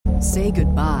Say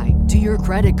goodbye to your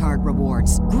credit card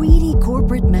rewards. Greedy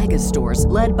corporate mega stores,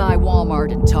 led by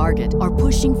Walmart and Target, are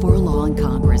pushing for a law in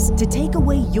Congress to take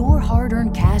away your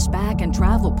hard-earned cash back and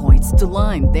travel points to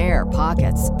line their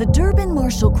pockets. The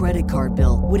Durbin-Marshall credit card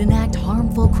bill would enact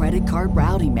harmful credit card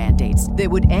routing mandates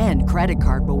that would end credit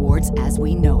card rewards as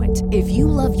we know it. If you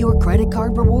love your credit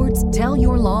card rewards, tell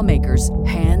your lawmakers,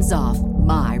 hands off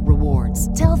my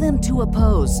rewards. Tell them to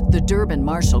oppose the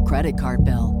Durbin-Marshall credit card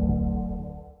bill.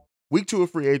 Week 2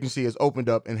 of free agency has opened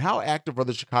up, and how active are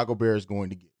the Chicago Bears going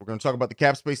to get? We're going to talk about the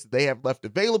cap space that they have left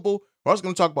available. We're also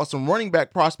going to talk about some running back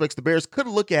prospects the Bears could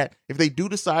look at if they do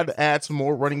decide to add some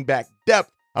more running back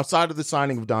depth outside of the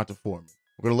signing of D'Onta Foreman.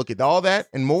 We're going to look at all that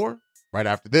and more right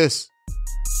after this.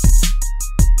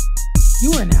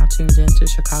 You are now tuned in to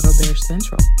Chicago Bears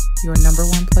Central, your number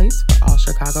one place for all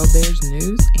Chicago Bears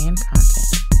news and content.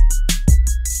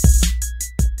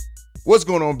 What's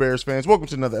going on, Bears fans? Welcome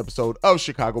to another episode of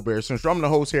Chicago Bears Central. I'm the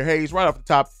host here, Hayes. Right off the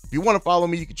top, if you want to follow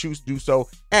me, you can choose to do so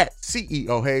at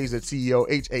CEO Hayes, at CEO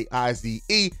Haize.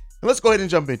 And let's go ahead and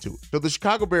jump into it. So the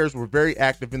Chicago Bears were very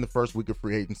active in the first week of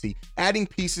free agency, adding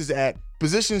pieces at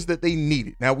positions that they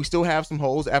needed. Now, we still have some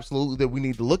holes, absolutely, that we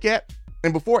need to look at.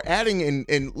 And before adding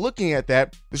and looking at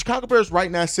that, the Chicago Bears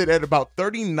right now sit at about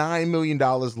 $39 million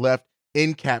left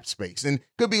in cap space, and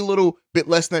could be a little bit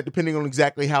less than that depending on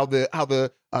exactly how the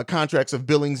contracts of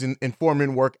Billings and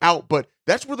Foreman work out. But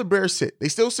that's where the Bears sit. They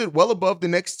still sit well above the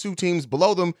next two teams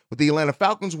below them, with the Atlanta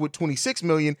Falcons with $26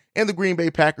 million and the Green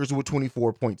Bay Packers with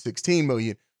 $24.16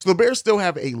 million. So the Bears still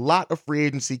have a lot of free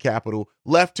agency capital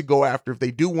left to go after if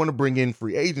they do want to bring in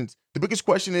free agents. The biggest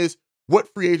question is,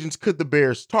 what free agents could the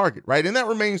Bears target, right? And that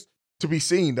remains to be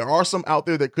seen. There are some out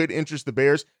there that could interest the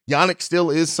Bears. Yannick still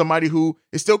is somebody who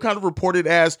is still kind of reported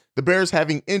as the Bears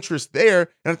having interest there.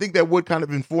 And I think that would kind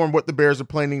of inform what the Bears are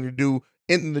planning to do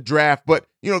in the draft. But,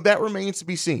 that remains to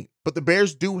be seen. But the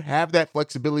Bears do have that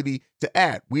flexibility to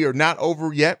add. We are not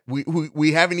over yet.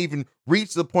 We haven't even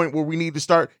reached the point where we need to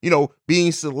start,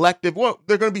 being selective. Well,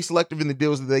 they're going to be selective in the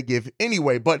deals that they give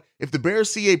anyway. But if the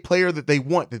Bears see a player that they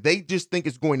want, that they just think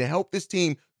is going to help this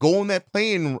team go on that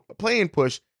playing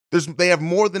push, they have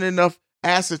more than enough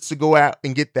assets to go out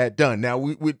and get that done.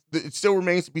 Now, it still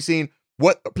remains to be seen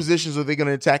what positions are they going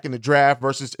to attack in the draft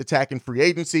versus attacking free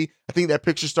agency. I think that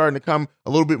picture's starting to come a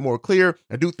little bit more clear.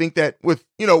 I do think that with,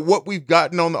 what we've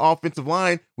gotten on the offensive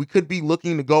line, we could be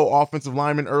looking to go offensive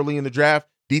linemen early in the draft,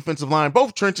 defensive line.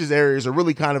 Both trenches areas are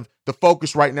really kind of the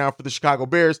focus right now for the Chicago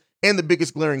Bears and the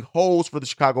biggest glaring holes for the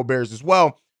Chicago Bears as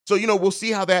well. So, we'll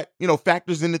see how that,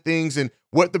 factors into things and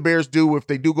what the Bears do if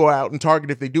they do go out and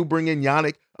target. If they do bring in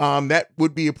Yannick, that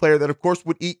would be a player that, of course,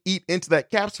 would eat into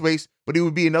that cap space, but he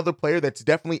would be another player that's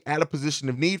definitely at a position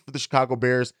of need for the Chicago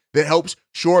Bears that helps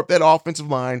shore up that offensive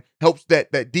line, helps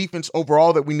that defense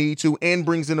overall that we need to, and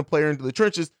brings in a player into the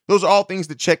trenches. Those are all things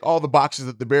that check all the boxes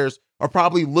that the Bears are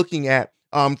probably looking at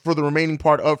for the remaining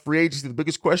part of free agency. The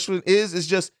biggest question is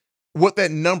just what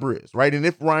that number is, right? And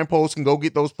if Ryan Poles can go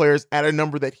get those players at a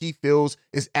number that he feels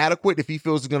is adequate, if he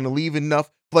feels is going to leave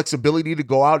enough flexibility to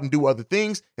go out and do other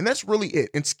things, and that's really it.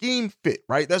 And scheme fit,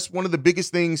 right? That's one of the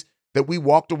biggest things that we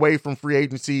walked away from free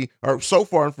agency, or so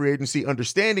far in free agency,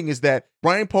 understanding is that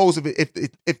Ryan Poles, if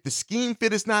the scheme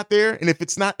fit is not there, and if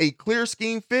it's not a clear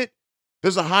scheme fit,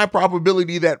 there's a high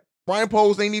probability that Ryan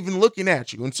Poles ain't even looking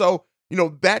at you. And so,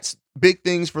 that's big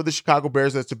things for the Chicago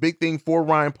Bears. That's a big thing for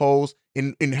Ryan Poles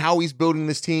in how he's building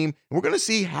this team. And we're going to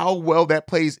see how well that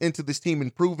plays into this team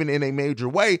improving in a major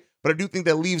way. But I do think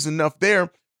that leaves enough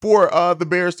there for the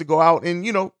Bears to go out and,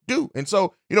 do. And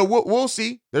so, we'll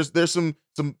see. There's some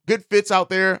good fits out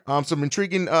there, some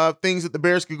intriguing things that the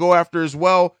Bears could go after as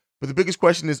well. But the biggest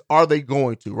question is, are they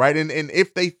going to, right? And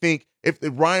if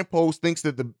Ryan Poles thinks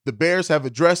that the Bears have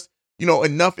addressed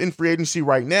enough in free agency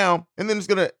right now, and then it's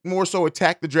going to more so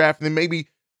attack the draft and then maybe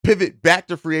pivot back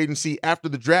to free agency after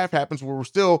the draft happens, where we're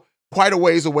still quite a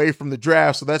ways away from the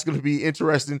draft. So that's going to be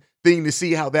interesting thing to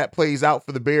see how that plays out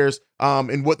for the Bears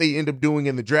and what they end up doing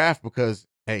in the draft, because,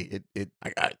 hey,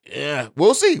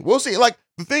 we'll see. We'll see. Like,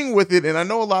 the thing with it, and I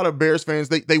know a lot of Bears fans,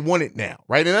 they want it now,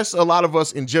 right? And that's a lot of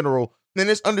us in general, and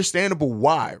it's understandable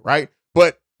why, right?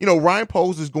 But, Ryan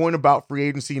Poles is going about free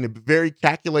agency in a very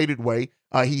calculated way.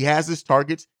 He has his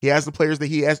targets. He has the players that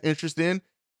he has interest in.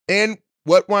 And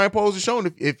what Ryan Poles has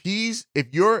shown, if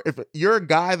you're a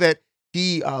guy that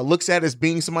he looks at as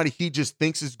being somebody he just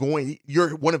thinks is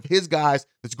you're one of his guys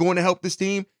that's going to help this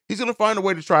team, he's going to find a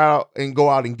way to try out and go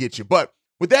out and get you. But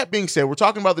with that being said, we're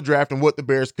talking about the draft and what the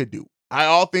Bears could do.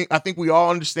 I think we all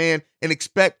understand and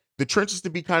expect the trenches to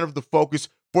be kind of the focus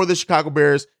for the Chicago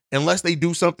Bears, unless they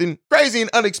do something crazy and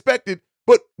unexpected.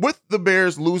 But with the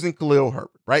Bears losing Khalil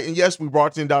Herbert, right? And yes, we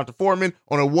brought in D'Onta Foreman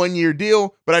on a 1-year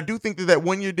deal, but I do think that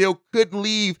 1-year deal could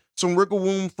leave some wiggle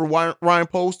room for Ryan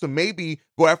Poles to maybe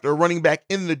go after a running back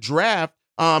in the draft,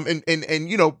 and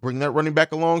bring that running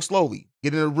back along slowly,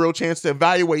 getting a real chance to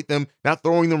evaluate them, not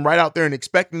throwing them right out there and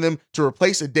expecting them to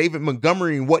replace a David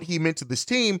Montgomery and what he meant to this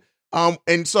team.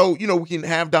 And so, we can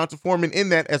have D'Onta Foreman in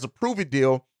that as a prove-it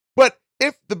deal. But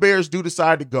if the Bears do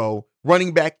decide to go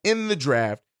running back in the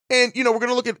draft, and, we're going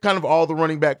to look at kind of all the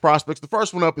running back prospects. The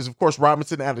first one up is, of course,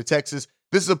 Robinson out of Texas.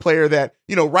 This is a player that,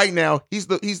 right now, he's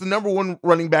the number one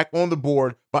running back on the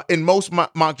board in most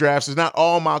mock drafts. It's not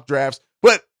all mock drafts,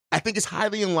 but I think it's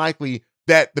highly unlikely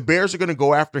that the Bears are going to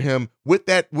go after him with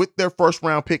their first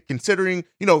round pick, considering,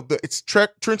 it's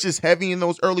trenches heavy in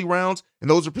those early rounds, and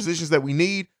those are positions that we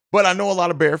need. But I know a lot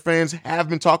of Bear fans have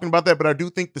been talking about that, but I do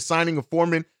think the signing of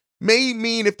Foreman may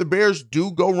mean if the Bears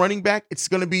do go running back, it's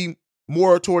going to be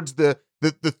more towards the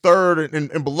third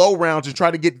and below rounds and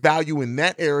try to get value in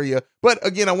that area. But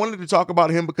again, I wanted to talk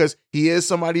about him because he is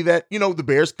somebody that, the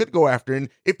Bears could go after. And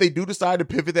if they do decide to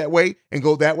pivot that way and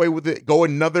go that way with it, go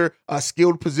another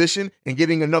skilled position and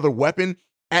getting another weapon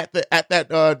at that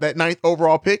 9th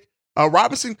overall pick,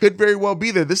 Robinson could very well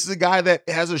be there. This is a guy that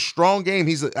has a strong game.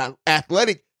 He's an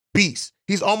athletic beast.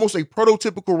 He's almost a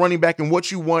prototypical running back in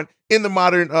what you want in the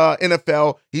modern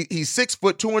NFL. He's 6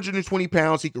 foot, 220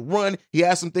 pounds. He can run. He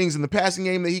has some things in the passing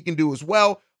game that he can do as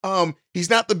well. He's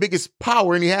not the biggest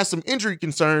power, and he has some injury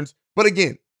concerns. But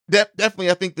again,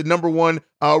 definitely, I think the number one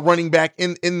running back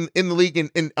in the league in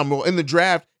the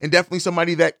draft, and definitely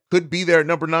somebody that could be there at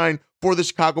number 9 for the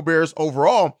Chicago Bears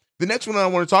overall. The next one I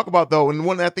want to talk about, though, and the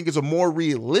one that I think is a more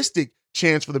realistic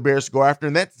chance for the Bears to go after,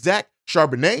 and that's Zach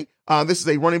Charbonnet. This is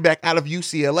a running back out of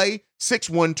UCLA,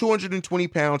 6'1", 220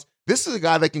 pounds. This is a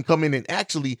guy that can come in and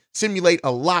actually simulate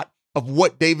a lot of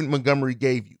what David Montgomery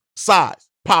gave you. Size,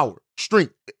 power,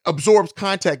 strength, absorbs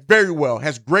contact very well,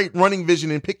 has great running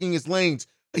vision in picking his lanes.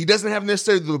 He doesn't have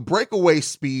necessarily the breakaway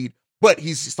speed, but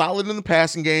he's solid in the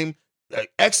passing game,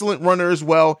 excellent runner as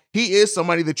well. He is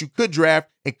somebody that you could draft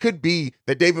and could be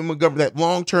that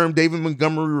long-term David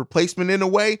Montgomery replacement in a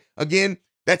way. Again,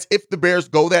 that's if the Bears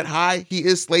go that high. He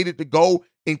is slated to go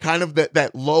in kind of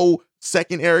that low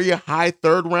second area, high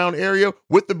third round area.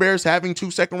 With the Bears having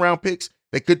 2 second-round picks,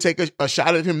 they could take a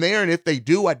shot at him there. And if they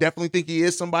do, I definitely think he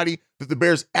is somebody that the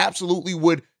Bears absolutely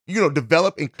would,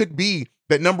 develop and could be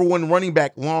that number one running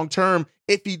back long-term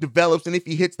if he develops and if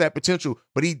he hits that potential.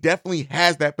 But he definitely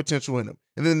has that potential in him.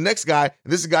 And then the next guy,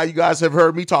 and this is a guy you guys have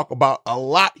heard me talk about a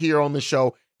lot here on the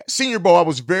show. Senior Bowl, I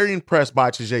was very impressed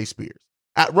by Tyjae Spears.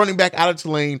 At running back out of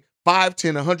Tulane,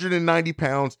 5'10", 190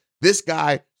 pounds. This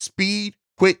guy, speed,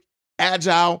 quick,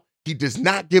 agile. He does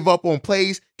not give up on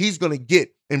plays. He's going to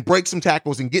get and break some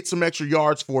tackles and get some extra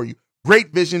yards for you.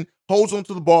 Great vision, holds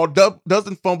onto the ball,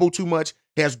 doesn't fumble too much.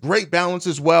 He has great balance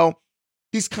as well.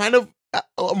 He's kind of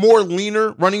a more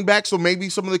leaner running back, so maybe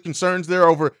some of the concerns there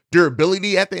over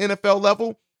durability at the NFL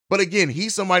level. But again,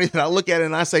 he's somebody that I look at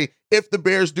and I say, if the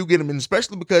Bears do get him, and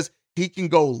especially because he can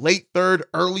go late third,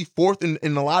 early fourth in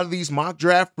a lot of these mock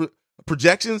draft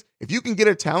projections. If you can get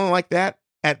a talent like that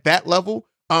at that level,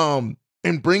 and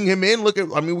bring him in, we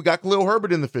got Khalil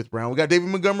Herbert in the 5th round. We got David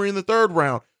Montgomery in the 3rd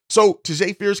round. So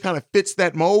Tyjae Spears kind of fits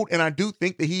that mold, and I do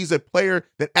think that he's a player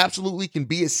that absolutely can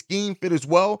be a scheme fit as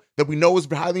well, that we know is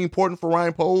highly important for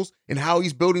Ryan Poles and how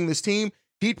he's building this team.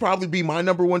 He'd probably be my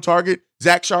number one target.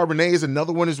 Zach Charbonnet is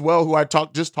another one as well, who I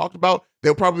just talked about.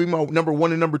 They'll probably be my number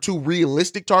 1 and number 2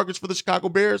 realistic targets for the Chicago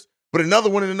Bears. But another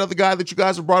one and another guy that you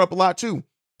guys have brought up a lot too,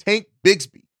 Tank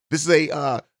Bigsby. This is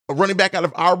a running back out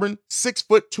of Auburn, 6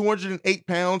 foot, 208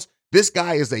 pounds. This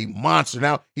guy is a monster.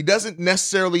 Now, he doesn't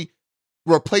necessarily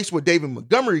replace what David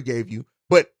Montgomery gave you,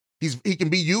 but he can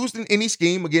be used in any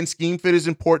scheme. Again, scheme fit is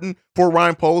important for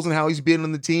Ryan Poles and how he's been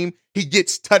on the team. He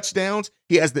gets touchdowns.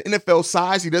 He has the NFL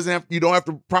size. You don't have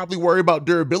to probably worry about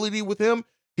durability with him.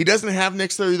 He doesn't have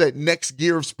necessarily that next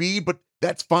gear of speed, but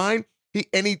that's fine. He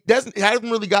hasn't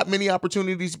really got many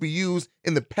opportunities to be used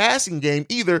in the passing game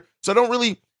either. So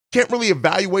I can't really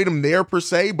evaluate him there per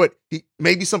se, but he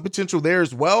maybe some potential there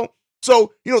as well.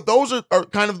 So, those are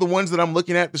kind of the ones that I'm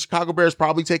looking at. The Chicago Bears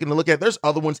probably taking a look at. There's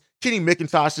other ones. Kenny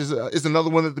McIntosh is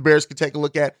another one that the Bears could take a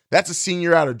look at. That's a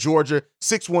senior out of Georgia,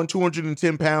 6'1",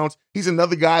 210 pounds. He's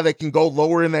another guy that can go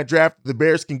lower in that draft the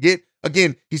Bears can get.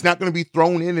 Again, he's not going to be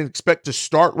thrown in and expect to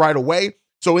start right away.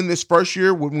 So in this first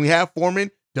year, when we have Foreman,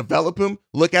 develop him,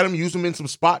 look at him, use him in some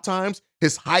spot times.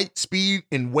 His height, speed,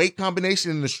 and weight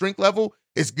combination and the strength level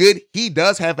is good. He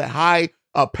does have a high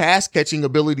pass catching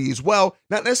ability as well.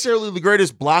 Not necessarily the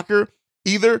greatest blocker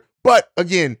either, but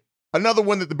again, another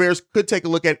one that the Bears could take a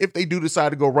look at if they do decide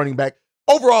to go running back.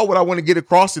 overall, what I want to get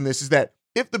across in this is that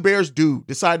if the Bears do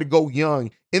decide to go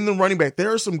young in the running back,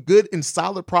 there are some good and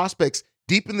solid prospects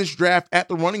deep in this draft at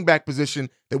the running back position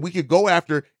that we could go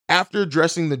after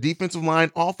addressing the defensive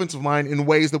line, offensive line in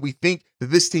ways that we think that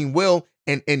this team will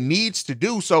and needs to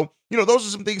do. So, those are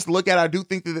some things to look at. I do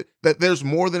think that there's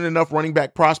more than enough running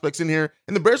back prospects in here,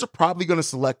 and the Bears are probably going to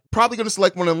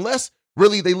select one unless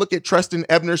really they look at Treston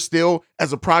Ebner still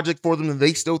as a project for them and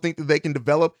they still think that they can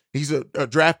develop. He's a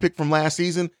draft pick from last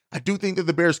season. I do think that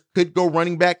the Bears could go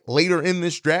running back later in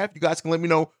this draft. You guys can let me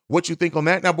know what you think on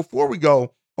that. Now, before we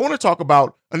go, I want to talk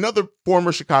about another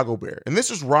former Chicago Bear, and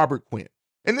this is Robert Quinn.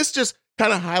 And this just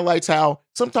kind of highlights how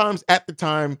sometimes at the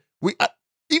time,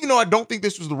 even though I don't think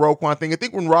this was the Roquan thing, I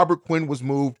think when Robert Quinn was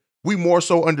moved, we more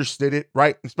so understood it,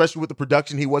 right? Especially with the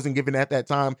production he wasn't given at that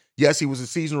time. Yes, he was a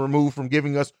season removed from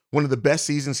giving us one of the best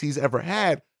seasons he's ever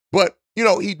had, but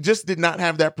he just did not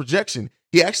have that projection.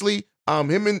 He actually,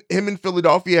 him and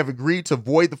Philadelphia have agreed to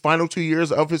void the final 2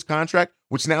 years of his contract,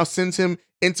 which now sends him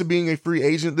into being a free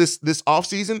agent this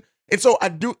offseason. And so I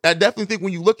definitely think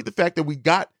when you look at the fact that we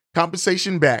got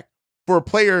compensation back for a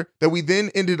player that we then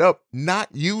ended up not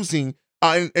using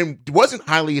and wasn't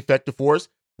highly effective for us,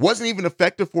 wasn't even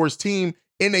effective for his team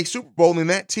in a Super Bowl,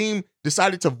 and that team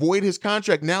decided to void his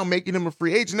contract, now making him a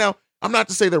free agent. Now, I'm not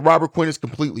to say that Robert Quinn is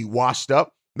completely washed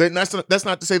up. That's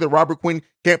not to say that Robert Quinn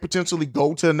can't potentially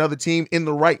go to another team in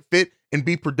the right fit and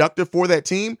be productive for that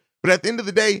team. But at the end of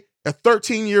the day, a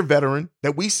 13-year veteran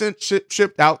that we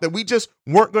shipped out, that we just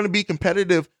weren't going to be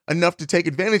competitive enough to take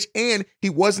advantage, and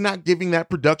he was not giving that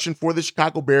production for the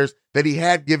Chicago Bears that he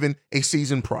had given a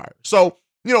season prior. So,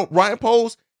 Ryan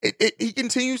Poles, he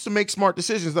continues to make smart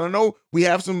decisions. And I know we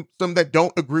have some that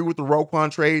don't agree with the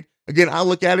Roquan trade. Again, I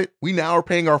look at it, we now are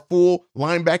paying our full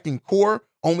linebacking core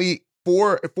only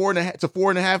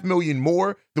 $4.5 million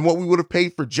more than what we would have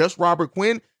paid for just Robert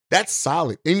Quinn. That's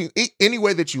solid any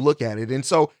way that you look at it. And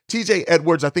so TJ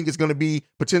Edwards, I think, is going to be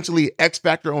potentially an X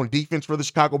factor on defense for the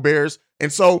Chicago Bears.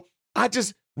 And so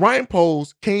Ryan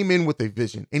Poles came in with a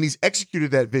vision and he's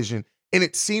executed that vision, and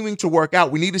it's seeming to work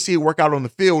out. We need to see it work out on the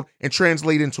field and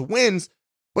translate into wins.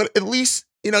 But at least,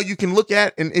 you can look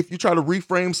at, and if you try to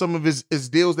reframe some of his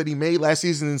deals that he made last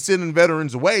season and sending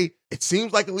veterans away, it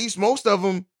seems like at least most of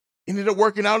them ended up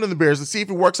working out in the Bears. Let's see if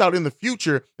it works out in the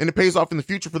future and it pays off in the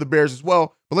future for the Bears as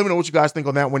well. But let me know what you guys think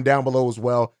on that one down below as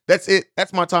well. That's it.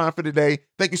 That's my time for today.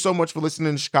 Thank you so much for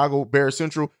listening to Chicago Bears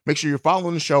Central. Make sure you're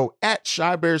following the show at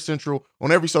Chi Bears Central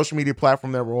on every social media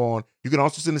platform that we're on. You can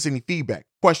also send us any feedback,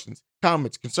 questions,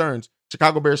 comments, concerns,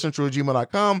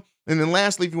 ChicagoBearsCentral@gmail.com. And then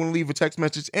lastly, if you want to leave a text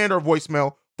message and our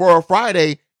voicemail for our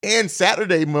Friday and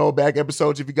Saturday mailbag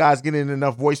episodes, if you guys get in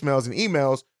enough voicemails and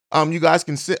emails, you guys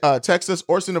can text us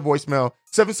or send a voicemail,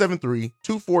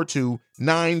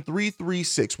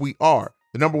 773-242-9336. We are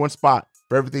the number one spot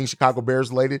for everything Chicago Bears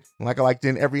related. And like I like to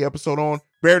end every episode on,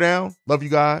 bear down. Love you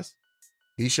guys.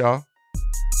 Peace, y'all.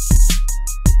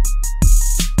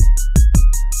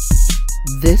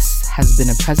 This has been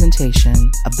a presentation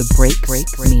of the Break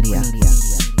Media.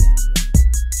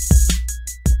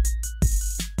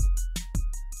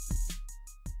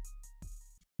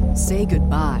 Say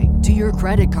goodbye to your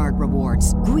credit card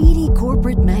rewards. Greedy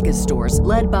corporate mega stores,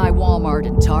 led by Walmart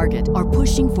and Target, are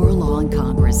pushing for a law in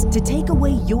Congress to take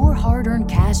away your hard-earned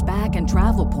cash back and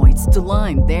travel points to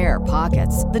line their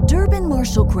pockets. The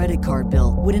Durbin-Marshall credit card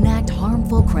bill would enact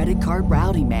harmful credit card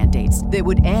routing mandates that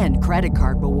would end credit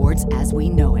card rewards as we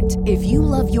know it. If you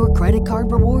love your credit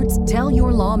card rewards, tell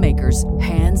your lawmakers,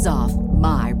 hands off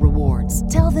my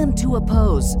rewards. Tell them to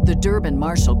oppose the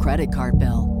Durbin-Marshall credit card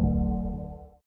bill.